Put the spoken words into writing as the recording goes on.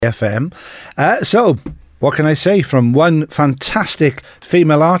FM. So, what can I say? From one fantastic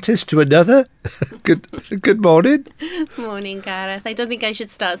female artist to another. Good morning. Morning, Gareth. I don't think I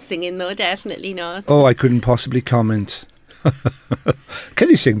should start singing, though. Definitely not. Oh, I couldn't possibly comment. Can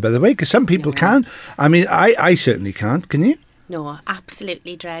you sing, by the way? Because some people can. I mean, I certainly can't. Can you? No,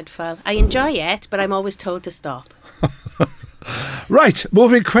 absolutely dreadful. I enjoy it, but I'm always told to stop. Right,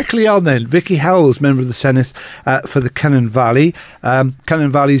 moving quickly on then. Vikki Howells, member of the Senate for the Cynon Valley. Cynon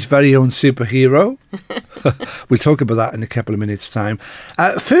Valley's very own superhero. We'll talk about that in a couple of minutes' time.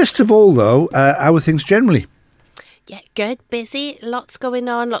 First of all, though, how are things generally? Yeah, good, busy, lots going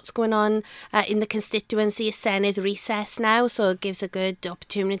on in the constituency. Senate recess now, so it gives a good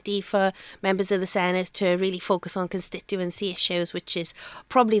opportunity for members of the Senate to really focus on constituency issues, which is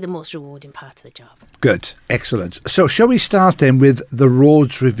probably the most rewarding part of the job. Good, excellent. So shall we start then with the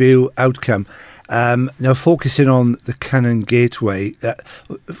roads review outcome? Now, focusing on the Cynon Gateway,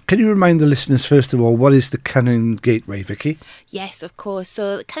 can you remind the listeners, first of all, what is the Cynon Gateway, Vikki? Yes, of course.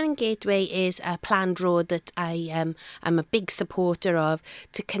 So the Cynon Gateway is a planned road that I am a big supporter of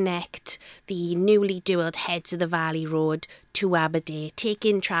to connect the newly dualled Heads of the Valley Road to Aberdeen,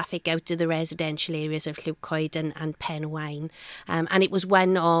 taking traffic out to the residential areas of Llwcoed and Penwine. And it was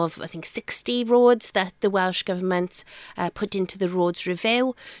one of, I think, 60 roads that the Welsh Government put into the roads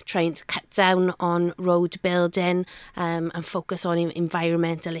review, trying to cut down on road building and focus on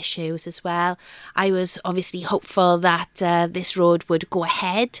environmental issues as well. I was obviously hopeful that this road would go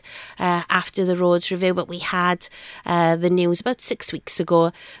ahead after the roads review, but we had the news about 6 weeks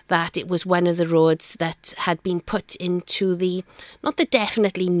ago that it was one of the roads that had been put into not the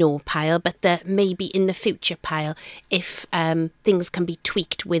definitely no pile, but the maybe in the future pile if things can be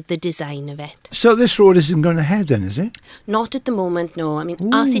tweaked with the design of it. So this road isn't going ahead then, is it? Not at the moment, no. I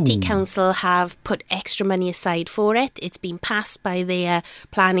mean, our City Council have put extra money aside for it. It's been passed by their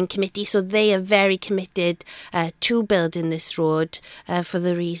planning committee, so they are very committed to building this road for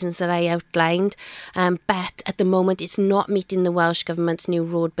the reasons that I outlined. But at the moment, it's not meeting the Welsh Government's new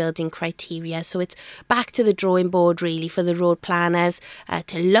road building criteria. So it's back to the drawing board, really, for the road planners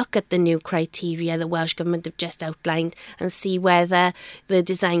to look at the new criteria the Welsh Government have just outlined and see whether the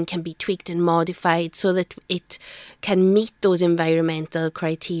design can be tweaked and modified so that it can meet those environmental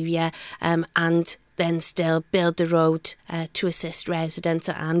criteria and then still build the road to assist residents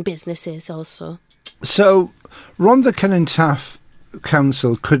and businesses also. So Rhondda Cynon Taf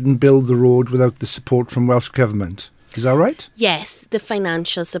Council couldn't build the road without the support from Welsh Government. Is that right? Yes, the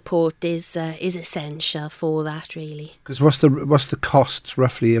financial support is essential for that, really. Because what's the costs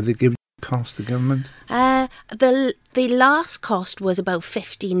roughly? Have they given cost the government? The last cost was about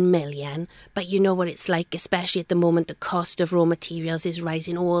 15 million, but you know what it's like, especially at the moment. The cost of raw materials is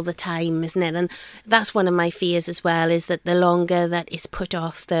rising all the time, isn't it? And that's one of my fears as well, is that the longer that is put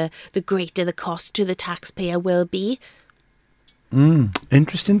off, the greater the cost to the taxpayer will be.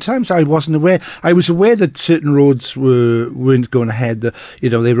 Interesting times. I wasn't aware. I was aware that certain roads weren't going ahead.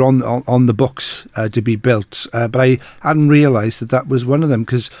 They were on the books to be built, but I hadn't realised that was one of them,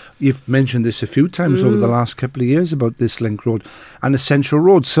 because you've mentioned this a few times over the last couple of years about this link road, an essential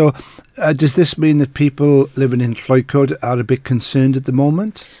road. So does this mean that people living in Llwcoed are a bit concerned at the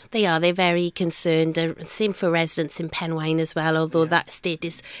moment? They are. They're very concerned. Same for residents in Penwine as well, although that estate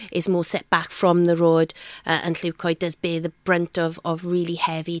is more set back from the road, and Llwcoed does bear the brunt of really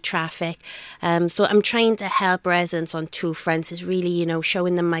heavy traffic. So I'm trying to help residents on two fronts, is really,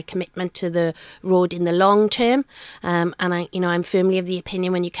 showing them my commitment to the road in the long term. And I'm firmly of the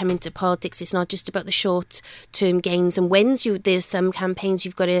opinion when you come into politics, it's not just about the short term gains and wins. There's some campaigns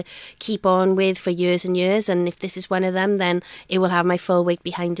you've got to keep on with for years and years, and if this is one of them, then it will have my full weight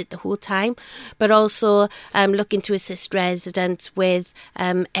behind it the whole time. But also looking to assist residents with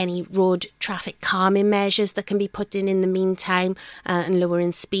any road traffic calming measures that can be put in the meantime, and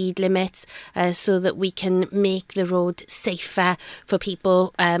lowering speed limits so that we can make the road safer for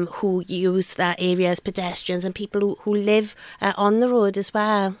people who use that area as pedestrians and people who live on the road as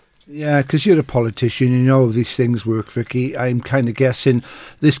well. Yeah, because you're a politician, you know how these things work, Vikki. I'm kind of guessing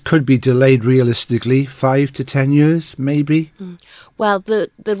this could be delayed realistically 5 to 10 years, maybe. Well, the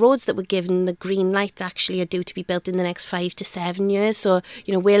roads that were given the green light actually are due to be built in the next 5 to 7 years. So,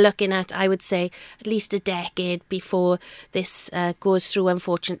 we're looking at, I would say, at least a decade before this goes through,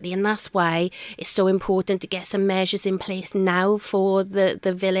 unfortunately. And that's why it's so important to get some measures in place now for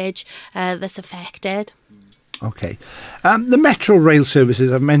the village that's affected. Okay. The Metro rail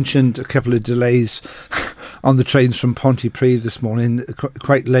services, I've mentioned a couple of delays on the trains from Pontypridd this morning,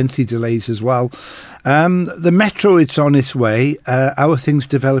 quite lengthy delays as well. The Metro, it's on its way. How are things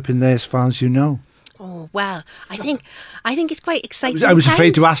developing there as far as you know? Oh, well, I think it's quite exciting. I was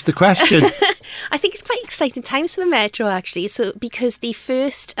afraid to ask the question. I think it's quite exciting times for the Metro, actually. So, because the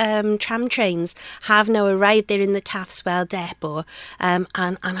first tram trains have now arrived there in the Taffswell depot, and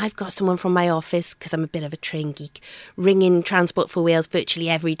I've got someone from my office, because I'm a bit of a train geek, ringing Transport for Wales virtually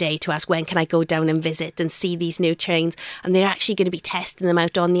every day to ask when can I go down and visit and see these new trains. And they're actually going to be testing them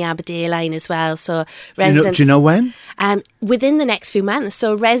out on the Aberdare line as well. So, residents, do you know when? Within the next few months.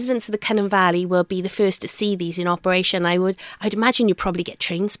 So, residents of the Cynon Valley will be the first to see these in operation. I'd imagine you probably get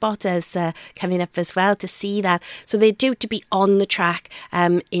train spotters coming up as well to see that. So they're due to be on the track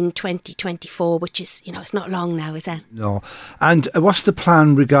in 2024, which is, it's not long now, is it? No. And what's the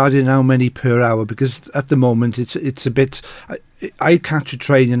plan regarding how many per hour? Because at the moment it's a bit... I catch a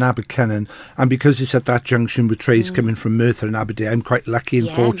train in Abercynon, and because it's at that junction with trains coming from Merthyr and Aberdare, I'm quite lucky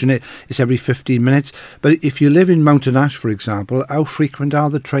and fortunate. It's every 15 minutes. But if you live in Mountain Ash, for example, how frequent are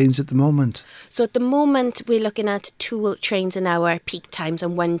the trains at the moment? So at the moment, we're looking at 2 trains an hour peak times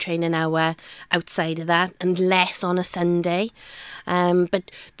and 1 train an hour outside of that, and less on a Sunday. But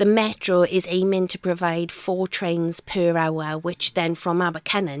the Metro is aiming to provide 4 trains per hour, which then from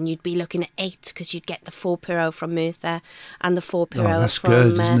Abercynon you'd be looking at 8, because you'd get the 4 per hour from Merthyr and the 4 per hour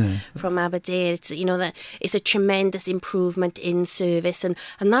from Aberdare. It's, that it's a tremendous improvement in service, and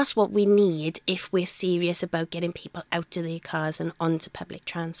that's what we need if we're serious about getting people out of their cars and onto public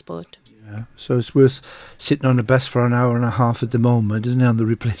transport. Yeah, so it's worth sitting on a bus for an hour and a half at the moment, isn't it, on the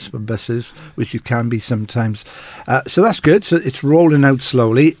replacement buses, which you can be sometimes. So that's good. So it's rolling out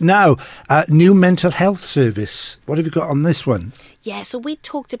slowly. Now, new mental health service. What have you got on this one? Yeah, so we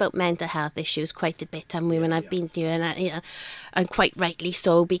talked about mental health issues quite a bit, and when I've been here, and quite rightly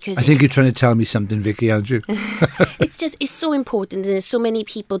so, because I think you're trying to tell me something, Vikki, aren't you? it's so important, and so many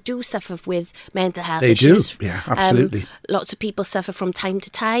people do suffer with mental health they issues. They do, yeah, absolutely. Lots of people suffer from time to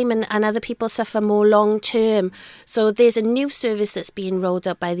time, and other people suffer more long term. So there's a new service that's being rolled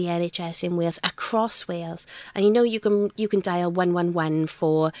out by the NHS in Wales, across Wales, and you can dial 111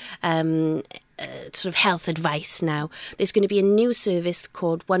 for sort of health advice now. There's going to be a new service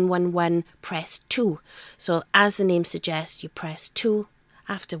called 111 Press 2. So as the name suggests, you press 2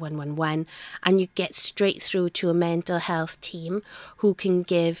 after 111 and you get straight through to a mental health team who can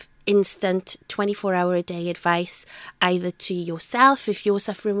give instant 24-hour-a-day advice, either to yourself if you're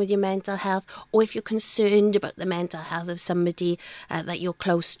suffering with your mental health, or if you're concerned about the mental health of somebody that you're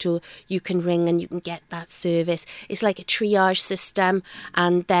close to, you can ring and you can get that service. It's like a triage system,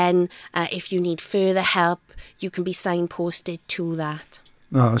 and then if you need further help, you can be signposted to that.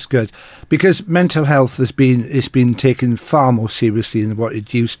 Oh, that's good, because mental health has been taken far more seriously than what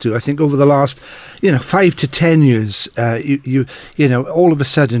it used to. I think over the last, 5 to 10 years, all of a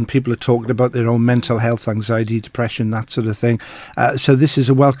sudden people are talking about their own mental health, anxiety, depression, that sort of thing. So this is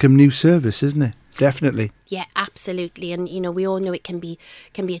a welcome new service, isn't it? Definitely. Yeah, absolutely. And, we all know it can be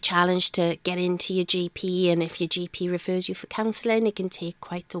a challenge to get into your GP. And if your GP refers you for counselling, it can take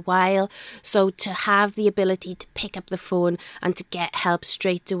quite a while. So to have the ability to pick up the phone and to get help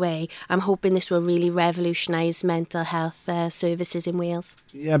straight away, I'm hoping this will really revolutionise mental health services in Wales.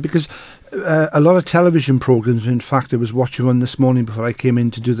 Yeah, because a lot of television programmes, in fact, I was watching one this morning before I came in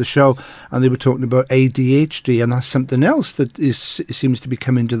to do the show, and they were talking about ADHD, and that's something else that seems to be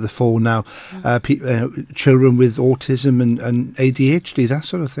coming to the fore now. Children with autism and ADHD, that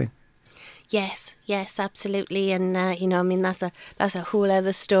sort of thing. Yes, absolutely. And, that's a whole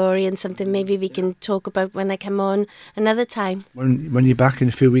other story, and something maybe we can talk about when I come on another time. When you're back in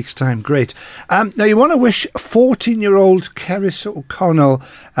a few weeks' time. Great. Now, you want to wish 14-year-old Cerys O'Connell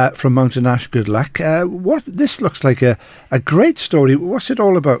from Mountain Ash good luck. This looks like a great story. What's it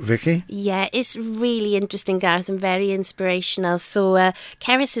all about, Vikki? Yeah, it's really interesting, Gareth, and very inspirational. So,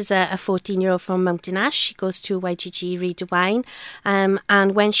 Cerys is a 14-year-old from Mountain Ash. She goes to YGG Rhydywine.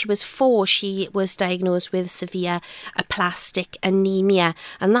 And when she was 4, she was diagnosed with severe aplastic anemia,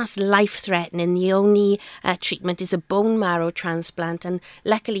 and that's life-threatening. The only treatment is a bone marrow transplant, and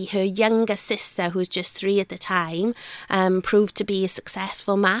luckily her younger sister, who's just 3 at the time, proved to be a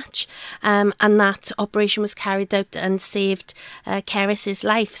successful match, and that operation was carried out and saved Cerys's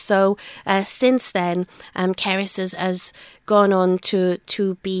life. So since then, Cerys has gone on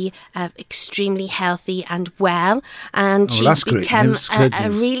to be extremely healthy and well, and she's become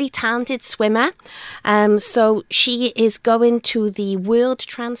a really talented swimmer. So she is going to the World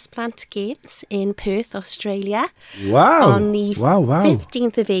Transplant Games in Perth, Australia. Wow! On the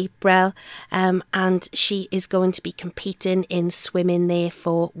 15th of April, and she is going to be competing in swimming there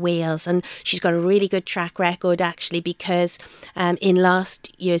for Wales. And she's got a really good track record, actually, because in last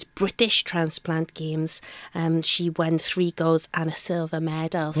year's British Transplant Games, she won 3 golds and a silver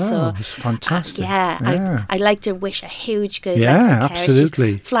medal. Wow, so it's fantastic. I'd like to wish a huge good luck to Kerry.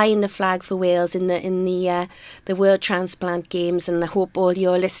 Absolutely. She's flying the flag for Wales in the World Transplant Games, and I hope all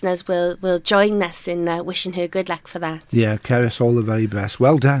your listeners will join us in wishing her good luck for that. Yeah, Keris, all the very best.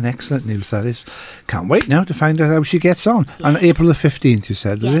 Well done, excellent news that is. Can't wait now to find out how she gets on. Yes. On April the 15th, you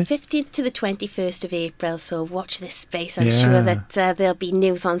said, was it? 15th to the 21st of April, so watch this space. I'm sure that there'll be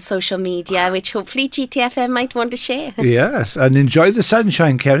news on social media, which hopefully GTFM might want to share. Yes, and enjoy the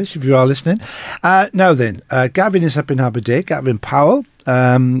sunshine, Keris, if you are listening. Now then, Gavin is up in Aberdeen, Gavin Powell,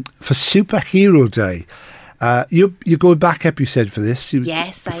 for Superhero Day. You're going back up, you said, for this?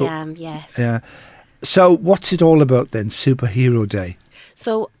 Yes, I am, yes. Yeah. So what's it all about then, Superhero Day?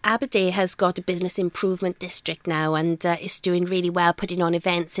 So Aberdeen has got a business improvement district now, and it's doing really well, putting on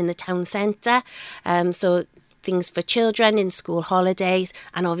events in the town centre. So things for children in school holidays,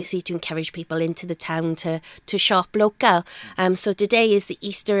 and obviously to encourage people into the town to shop local. So today is the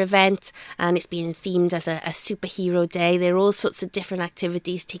Easter event, and it's being themed as a superhero day. There are all sorts of different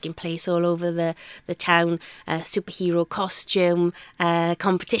activities taking place all over the town. Superhero costume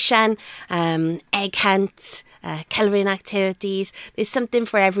competition, egg hunt, colouring activities. There's something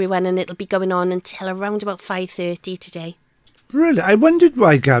for everyone, and it'll be going on until around about 5:30 today. Really? I wondered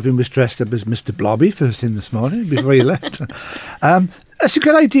why Gavin was dressed up as Mr. Blobby first thing this morning before he left. That's a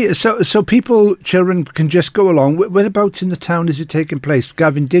good idea. So children can just go along. Whereabouts in the town is it taking place?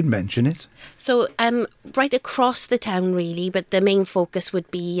 Gavin did mention it. So right across the town, really, but the main focus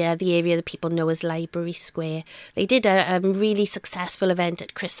would be the area that people know as Library Square. They did a really successful event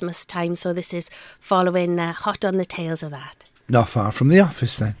at Christmas time, so this is following hot on the tails of that. Not far from the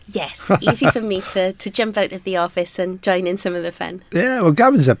office then. Yes, easy for me to jump out of the office and join in some of the fun. Yeah, well,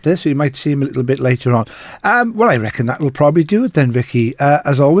 Gavin's up there, so you might see him a little bit later on. Well, I reckon that will probably do it then, Vikki.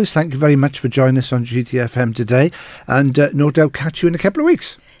 As always, thank you very much for joining us on GTFM today, and no doubt catch you in a couple of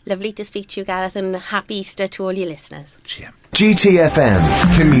weeks. Lovely to speak to you, Gareth, and happy Easter to all your listeners. Cheers.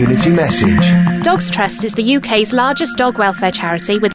 GTFM Community Message. Dogs Trust is the UK's largest dog welfare charity with